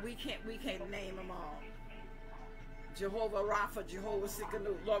 Lord, we can't name them all. Jehovah Rapha, Jehovah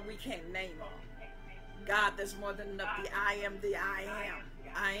Sikkenu, Lord, we can't name them. God, there's more than enough. The I am the I am.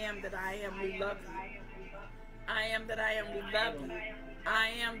 I am that I am, we love you. I am that I am, we love you. I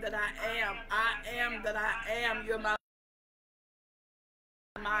am that I am. I am that I am. You're my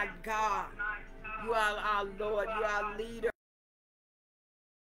God. You are our Lord. You are our leader.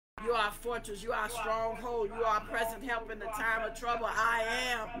 You are our fortress. You are our stronghold. You are our present help in the time of trouble. I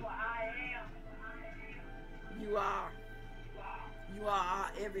am. You are. You are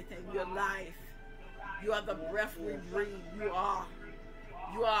our everything. Your life. You are the breath we breathe. You are.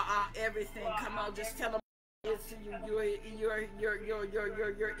 You are our everything. Come on, just tell them it's to you. You're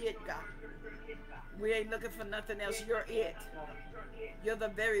it, God. We ain't looking for nothing else. You're it. You're the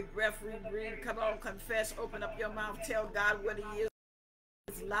very breath we breathe. Come on, confess. Open up your mouth. Tell God what He is.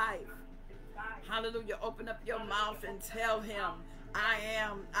 His life. Hallelujah. Open up your mouth and tell Him I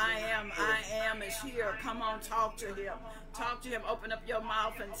am is here. Come on, talk to him. Talk to him. Open up your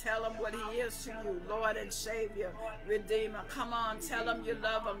mouth and tell him what he is to you. Lord and Savior, Redeemer. Come on, tell him you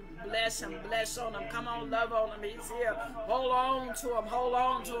love him. Bless him. Bless on him. Come on, love on him. He's here. Hold on to him. Hold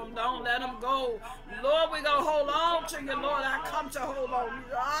on to him. Don't let him go. Lord, we're going to hold on to you, Lord. I come to hold on.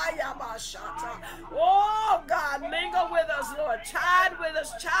 Oh, God, mingle with us, Lord. Chide with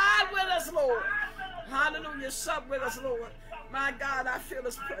us, Lord. Hallelujah. Sup with us, Lord. My God, I feel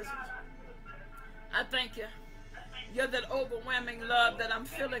his presence. I thank you. You're that overwhelming love that I'm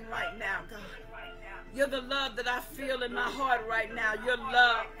feeling right now, God. You're the love that I feel in my heart right now. Your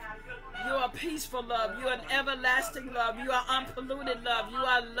love. You're a peaceful love. You're an everlasting love. You are unpolluted love. You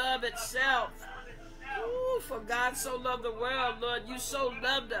are love itself. Ooh, for God so loved the world, Lord. You so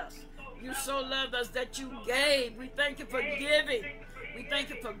loved us. You so loved us that you gave. We thank you for giving. We thank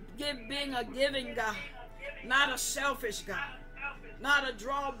you for being a giving God. Not a selfish God. Not a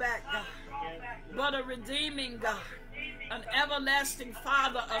drawback God. But a redeeming God. An everlasting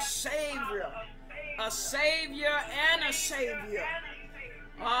Father. A Savior. A Savior and a Savior.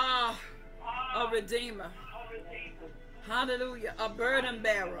 Ah, a Redeemer. Hallelujah. A burden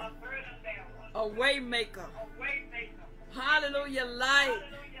bearer. A way maker. Hallelujah. Light.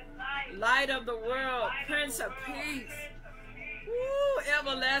 Light of the world. Prince of Peace. Ooh,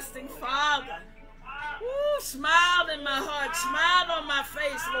 everlasting Father. Ooh, smile in my heart. Smile on my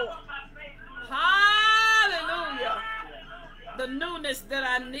face, Lord. Hallelujah. The newness that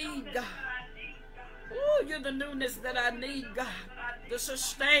I need, God. Ooh, you're the newness that I need, God. The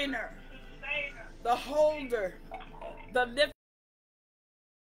sustainer. The holder. The lifter.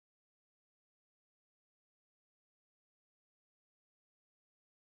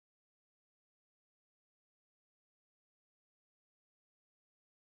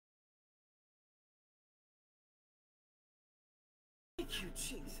 Thank you,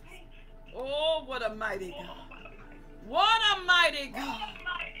 Jesus. Oh, what a mighty God. What a mighty God.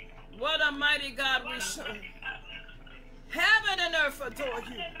 What a mighty God we serve. Heaven and earth adore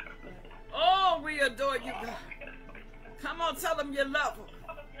you. Oh, we adore you, God. Come on, tell them you love them.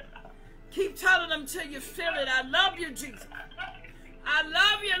 Keep telling them till you feel it. I love you, Jesus. I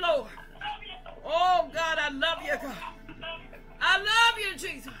love you, Lord. Oh, God, I love you, God. I love you,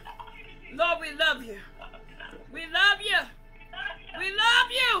 Jesus. Lord, we love you. We love you. We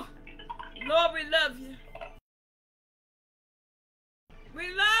love you. Lord, we love you. We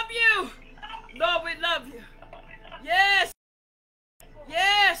love you. Lord, we love you. Yes.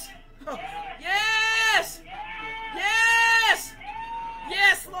 Yes. Yes. Yes.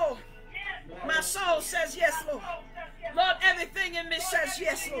 Yes, Lord. My soul says yes, Lord. Lord, everything in me says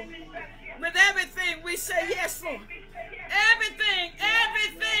yes, Lord. With everything, we say yes, Lord. Everything,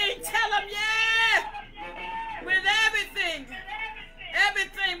 tell them yeah. With everything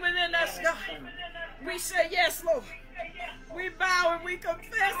within us, God, we say yes, Lord. We bow and we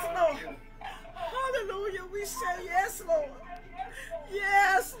confess, Lord. Hallelujah, we say yes, Lord.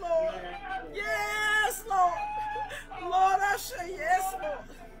 Yes, Lord. Yes, Lord. Lord, I say yes, Lord.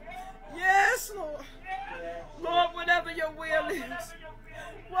 Yes, Lord. Lord, whatever your will is.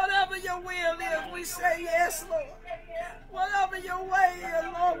 Whatever your will is, we say yes, Lord. Whatever your way is,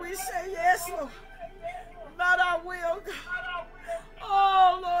 Lord, we say yes, Lord. Not our will, God.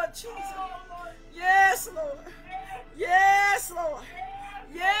 Oh, Lord Jesus. Yes, Lord. Yes, Lord.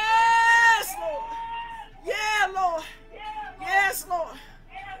 Yes, Lord. Yeah, Lord. Yes, Lord.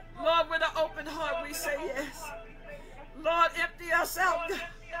 Lord, with an open heart, we say yes. Lord, empty us out, God.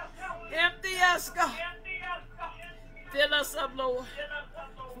 Empty us, God. Fill us up, Lord.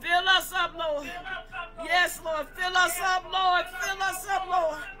 Fill us up, Lord. Yes, Lord. Fill us up, Lord. Fill us up,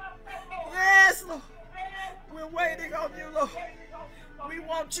 Lord. Yes, Lord. We're waiting on you, Lord. We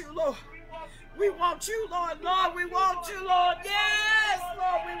want you, Lord. We want you, Lord. Lord, we want you, Lord. Yes,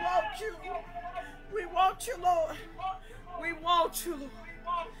 Lord, we want you. We want you, Lord. We want you, Lord.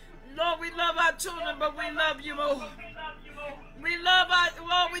 Lord, we love our children, but we love you more. We love our,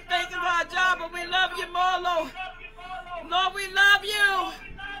 Lord, we thank you for our job, but we love you more, Lord. Lord, we love you.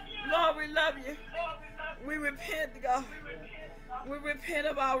 Lord, we love you. We repent, God. We repent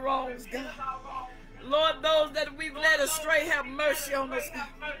of our wrongs, God. Lord, those that we've led astray, have mercy on us, God.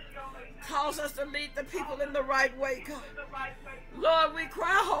 Cause us to lead the people in the right way, God. Lord, we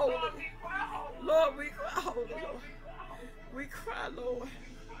cry holy. Lord, we cry holy, Lord. We cry, Lord.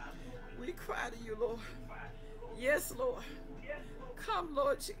 We cry to you, Lord. Yes, Lord. Come,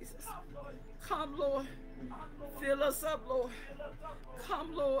 Lord Jesus. Come, Lord. Fill us up, Lord.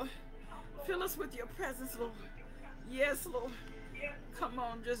 Come, Lord. Fill us with your presence, Lord. Yes, Lord. Come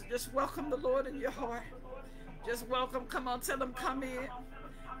on, just welcome the Lord in your heart. Just welcome. Come on, tell them come in.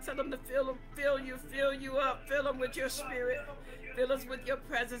 Tell them to fill you up. Fill them with your spirit. Fill us with your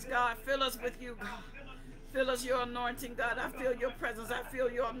presence, God. Fill us with you, God. Fill us your anointing, God. I feel your presence. I feel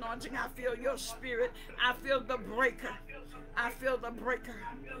your anointing. I feel your spirit. I feel the breaker. I feel the breaker.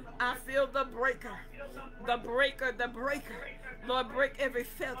 I feel the breaker. The breaker, the breaker. Lord, break every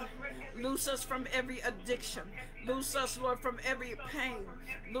feather. Loose us from every addiction. Loose us, Lord, from every pain.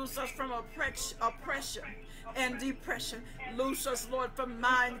 Loose us from oppression and depression. Loose us, Lord, from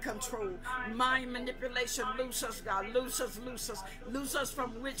mind control, mind manipulation. Loose us, God. Loose us, loose us. Loose us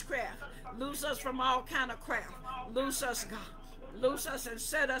from witchcraft. Loose us from all kind of craft. Loose us, God. Loose us and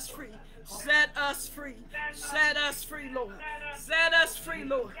set us free. Set us free. Set us free, Lord. Set us free,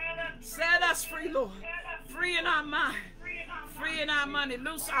 Lord. Set us free, Lord. Free in our mind. Free in our money.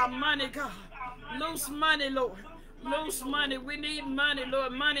 Loose our money, God. Loose money, Lord. Loose money. We need money,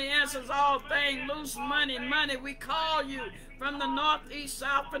 Lord. Money answers all things. Loose money, money. We call you from the north, east,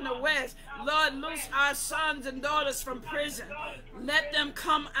 south, and the west. Lord, loose our sons and daughters from prison. Let them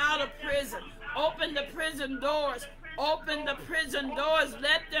come out of prison. Open the prison doors. Open the prison doors.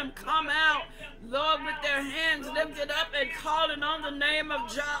 Let them come out, Lord, with their hands lifted up and calling on the name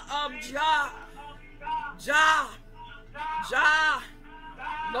of Jah.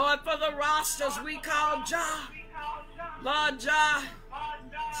 Lord, for the rosters, we call Jah. Lord, Jah.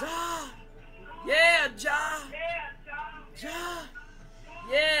 Yeah, Jah.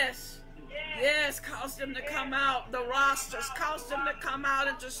 Yes. Yes, cause them to come out. The rosters, cause them to come out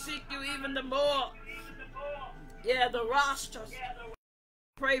and to seek you even the more. Yeah, the rosters.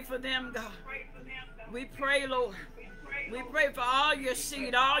 Pray for them, God. We pray, Lord. We pray for all your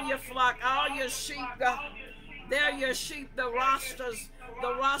seed, all your flock, all your sheep, God. They're your sheep, the rosters, the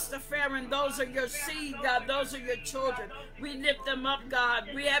Rastafarian. Those are your seed, God. Those are your children. We lift them up, God.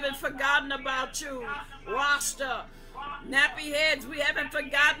 We haven't forgotten about you. Rasta. Nappy heads, we haven't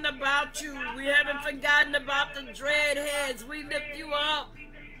forgotten about you. We haven't forgotten about the dread heads. We lift you up.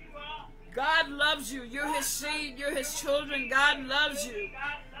 God loves you. You're his seed. You're his children. God loves you.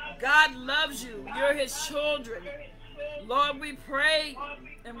 God loves you. You're his children. Lord, we pray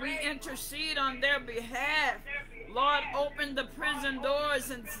and we intercede on their behalf. Lord, open the prison doors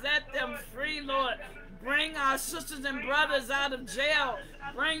and set them free, Lord. Bring our sisters and brothers out of jail.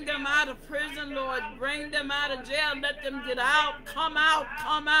 Bring them out of prison, Lord. Bring them out of jail. Let them get out. Come out,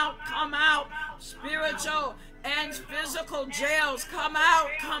 come out, come out. Spiritual and physical jails, come out,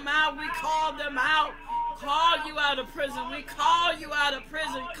 come out. We call them out. Call you out of prison. We call you out of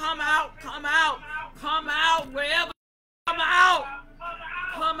prison. Come out, come out, come out. Wherever, come out,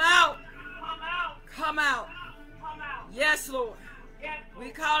 come out, come out. Yes, Lord. We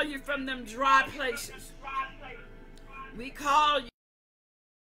call you from them dry places. We call you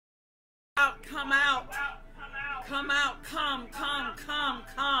out. Come out. Come out. Come, come, come,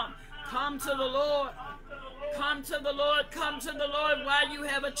 come. Come to the Lord. Come to the Lord. Come to the Lord while you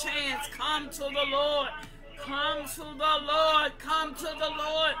have a chance. Come to the Lord. Come to the Lord. Come to the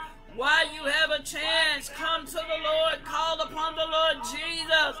Lord while you have a chance. Come to the Lord. Call upon the Lord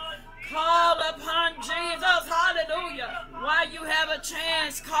Jesus. Call upon Jesus. Hallelujah. While you have a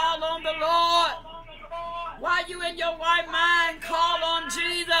chance, call on the Lord. While you in your right mind, call on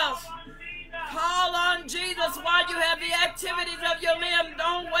Jesus. Call on Jesus while you have the activities of your limb.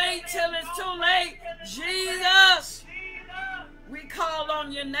 Don't wait till it's too late. Jesus, we call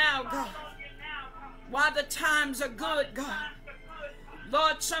on you now, God. While the times are good, God.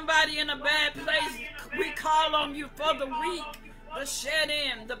 Lord, somebody in a bad place, we call on you for the weak, the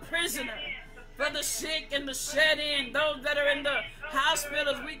shed-in, the prisoner, for the sick and the shed-in, those that are in the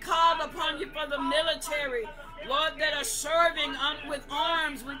hospitals. We call upon you for the military, Lord, that are serving with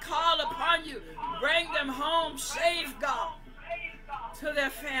arms. We call upon you. Bring them home safe, God, to their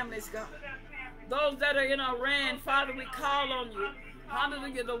families, God. Those that are in Iran, Father, we call on you.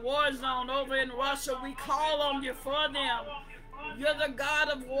 Hallelujah, the war zone over in Russia, we call on you for them. You're the God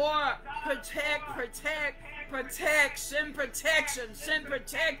of war. Protect, protect, protect. Send protection, send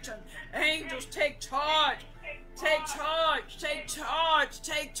protection. Angels, take charge. Take charge, take charge,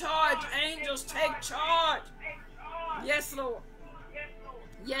 take charge. Angels, take charge. Yes, Lord.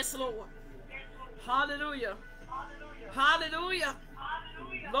 Yes, Lord. Hallelujah. Hallelujah.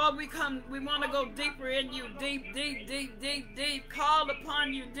 Lord, we want to go deeper in you. Deep, deep, deep, deep, deep. Call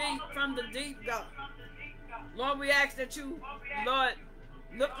upon you deep from the deep, God. Lord, we ask that you, Lord,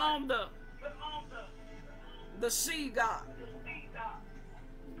 look on the sea, God.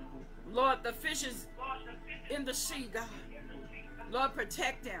 Lord, the fishes in the sea, God. Lord,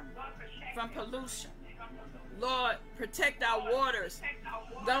 protect them from pollution. Lord, protect our waters.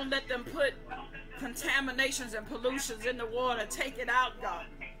 Don't let them put contaminations and pollutions in the water. Take it out, God.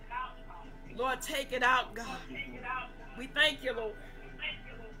 Lord, take it out, God. We thank you, Lord,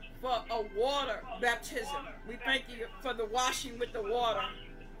 for a water baptism. We thank you for the washing with the water.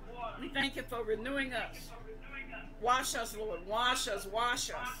 We thank you for renewing us. Wash us, Lord. Wash us,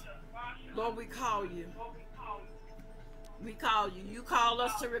 wash us. Lord, we call you. We call you. You call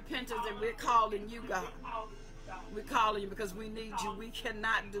us to repentance, and we're calling you, God. We're calling you because we need you. We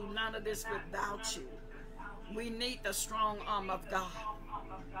cannot do none of this without you. We need the strong arm of God.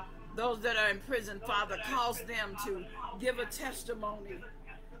 Those that are in prison, Father, cause them to give a testimony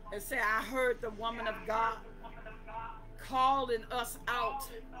and say, I heard the woman of God calling us out.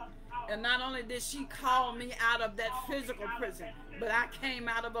 And not only did she call me out of that physical prison, but I came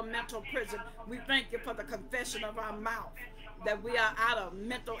out of a mental prison. We thank you for the confession of our mouth that we are out of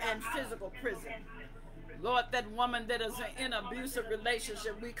mental and physical prison. Lord, that woman that is in an abusive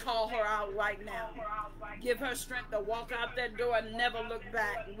relationship, we call her out right now. Give her strength to walk out that door and never look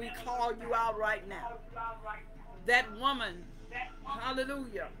back. We call you out right now. That woman,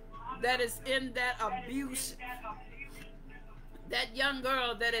 hallelujah, that is in that abuse, that young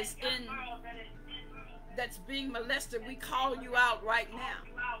girl that is in, that's being molested, we call you out right now.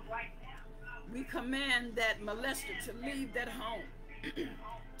 We command that molester to leave that home.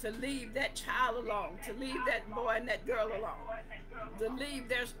 To leave that child alone, to leave that boy and that girl alone, to leave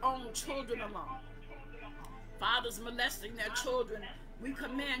their own children alone. Fathers molesting their children, we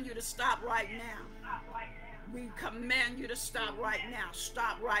command you to stop right now. We command you to stop right now.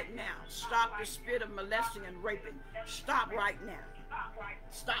 Stop right now. Stop the spirit of molesting and raping. Stop right now.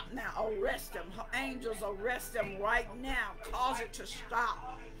 Stop now. Arrest them. Angels, arrest them right now. Cause it to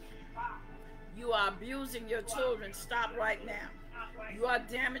stop. You are abusing your children. Stop right now. You are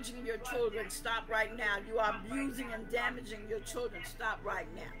damaging your children. Stop right now. You are abusing and damaging your children. Stop right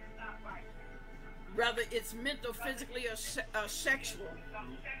now. Whether it's mental, physically, or sexual,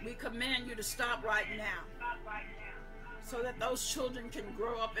 we command you to stop right now so that those children can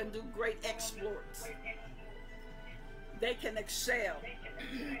grow up and do great exploits. They can excel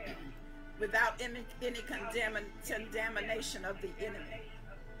without any contamination of the enemy,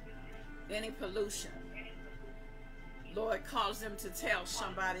 any pollution. Lord, cause them to tell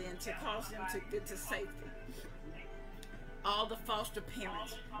somebody and to cause them to get to safety. All the foster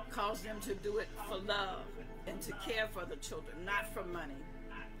parents, cause them to do it for love and to care for the children, not for money.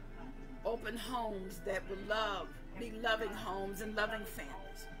 Open homes that will love, be loving homes and loving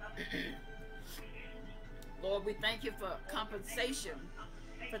families. Lord, we thank you for compensation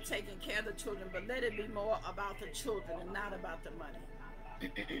for taking care of the children, but let it be more about the children and not about the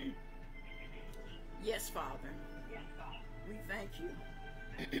money. Yes, Father. We thank you.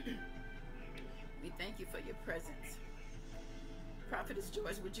 We thank you for your presence. Prophetess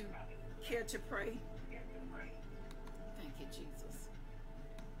Joyce, would you care to pray? Thank you, Jesus.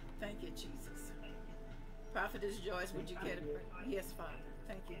 Thank you, Jesus. Prophetess Joyce, would you care to pray? Yes, Father.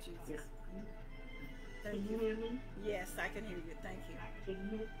 Thank you, Jesus. Thank you. Can you hear me? Yes, I can hear you. Thank you. Can you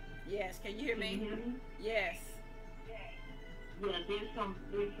hear me? Yes, can you hear me? Can you hear me? Yes. Yeah, there's some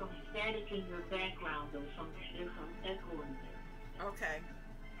static in your background, though. There's some echo in there. Okay.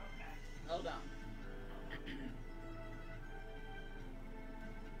 Hold on.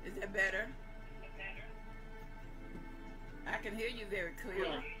 Is that better? I can hear you very clearly.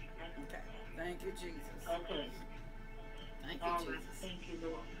 Yeah. Okay. Thank you, Jesus. Okay. Thank you, Jesus. Thank you,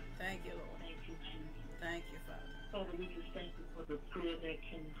 Lord. Thank you, Lord. Thank you, Jesus. Thank you, Father. Father, we just thank you for the prayer that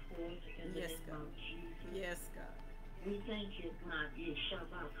came forth in the Yes, name God. of Jesus. Yes, God. We thank you, God,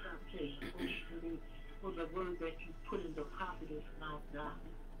 for the word that you put in the prophetess mouth, God.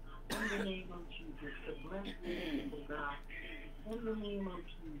 In the name of Jesus, to bless the name of God. In the name of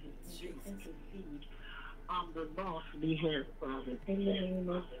Jesus, to intercede on the lost behalf, Father. In the name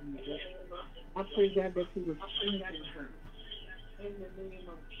of Jesus, I pray, God, that you would strengthen her. In the name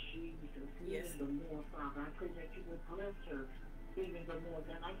of Jesus, yes, even the more, Father. I pray that you would bless her even the more.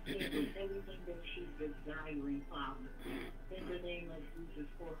 God, I pray with everything that she's desiring, Father. In the name of Jesus,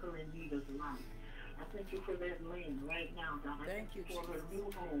 for her in need of life. I thank you for that land right now, God. I thank you for her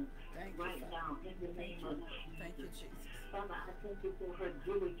new home right now in the name of Jesus. Thank you, Jesus. Father, I thank you for her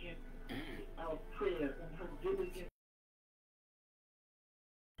diligent prayer and her diligent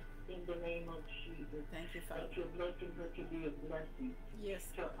in the name of Jesus. Thank you, Father. That you're blessing her to be a blessing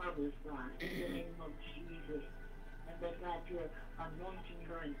to others, God. In the name of Jesus. And that, God, you're anointing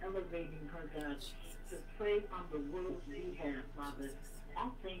her and elevating her, God, to pray on the world's behalf, Father. I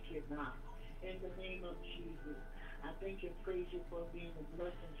thank you, God. In the name of Jesus, I thank you and praise you for being a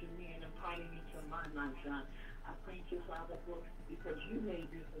blessing to me and imparting into my life, God. I thank you, Father, for because you made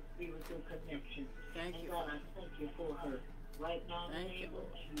this a spiritual connection. Thank And you, God, I Father. thank you for her. Right now, in the Thank you, name of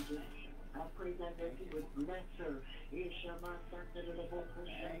Lord. Jesus, I pray God that Thank you you. would bless her. Thank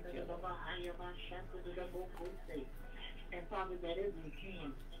you, Lord. And Father, that every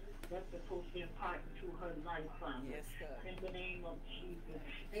hand that's supposed to impart into her life, Father, Yes, God. in the name of Jesus,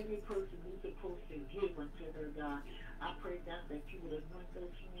 Thank you, every Jesus. person who's supposed to give unto her, God, I pray, God, that you would anoint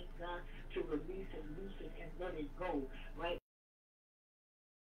those hands, God, to release and loosen and let it go, right?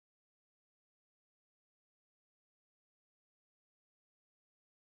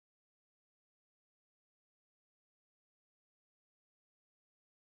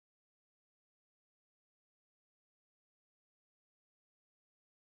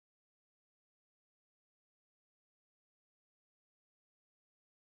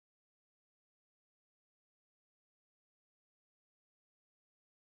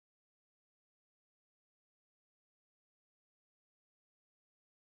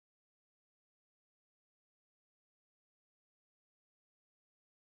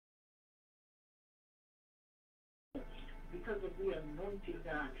 Because of the anointing,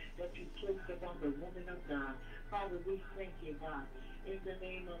 God, that you placed upon the woman of God. Father, we thank you, God. In the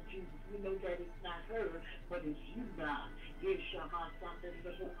name of Jesus, we know that it's not her, but it's you, God.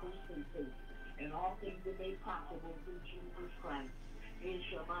 And all things are made possible through Jesus Christ.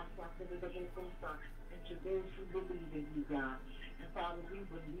 And to those who believe in you, God. And Father, we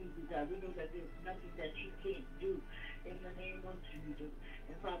believe you, God. We know that there's nothing that you can't do in the name of Jesus.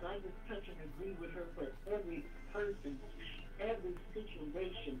 And Father, I just touch and agree with her for every person, every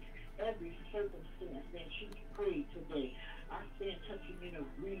situation, every circumstance that she's prayed today. I stand touching and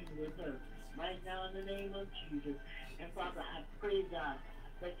agreeing with her right now in the name of Jesus. And Father, I pray, God,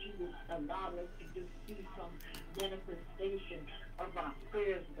 that you would allow us to just see some manifestation of our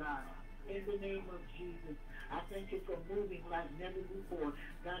prayers, God. In the name of Jesus, I thank you for moving like never before.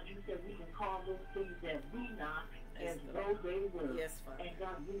 God, you said we can call those things that be not as though they were. Yes, Father. And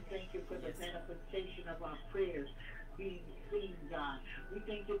God, we thank you for the Yes. manifestation of our prayers being seen, God. We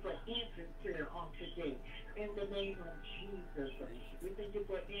thank you for answering prayer on today. In the name of Jesus, we thank you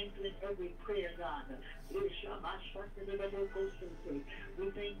for answering every prayer, God. We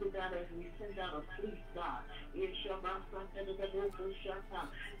thank you, God, as we send out a police, God,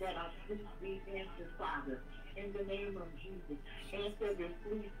 that our sleep be answered, Father. In the name of Jesus, answer every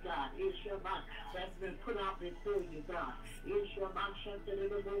police, God, that's been put out before you, God. In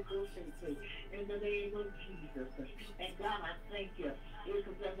the name of Jesus. And God, I thank you.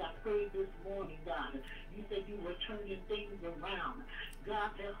 Because as I prayed this morning, God, you said you were turning things around. God,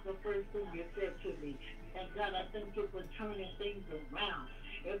 that's the first thing you said to me. And God, I thank you for turning things around.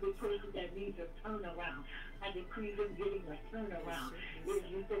 Every person that needs a turnaround, I decree them getting a turnaround.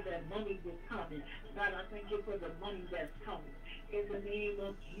 You said that money was coming. God, I thank you for the money that's coming. In the name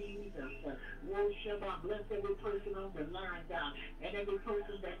of Jesus. Bless every person on the line, God, and every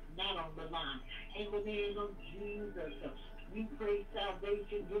person that's not on the line. In the name of Jesus. We pray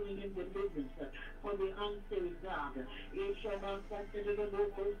salvation, healing, and deliverance for the unsaved, God.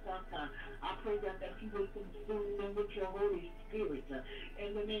 I pray that you will consume them with your Holy Spirit.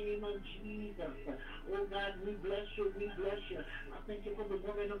 In the name of Jesus. Oh God, we bless you, we bless you. I thank you for the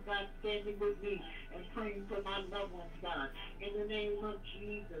woman of God standing with me and praying for my loved ones, God. In the name of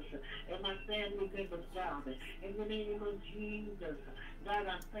Jesus. And my family members, God. In the name of Jesus. God,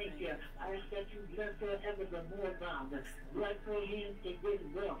 I thank you. I ask that you bless her ever the more, God. Bless her hands to get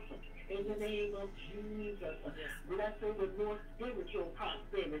wealth. In the name of Jesus. Bless her with more spiritual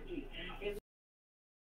prosperity. In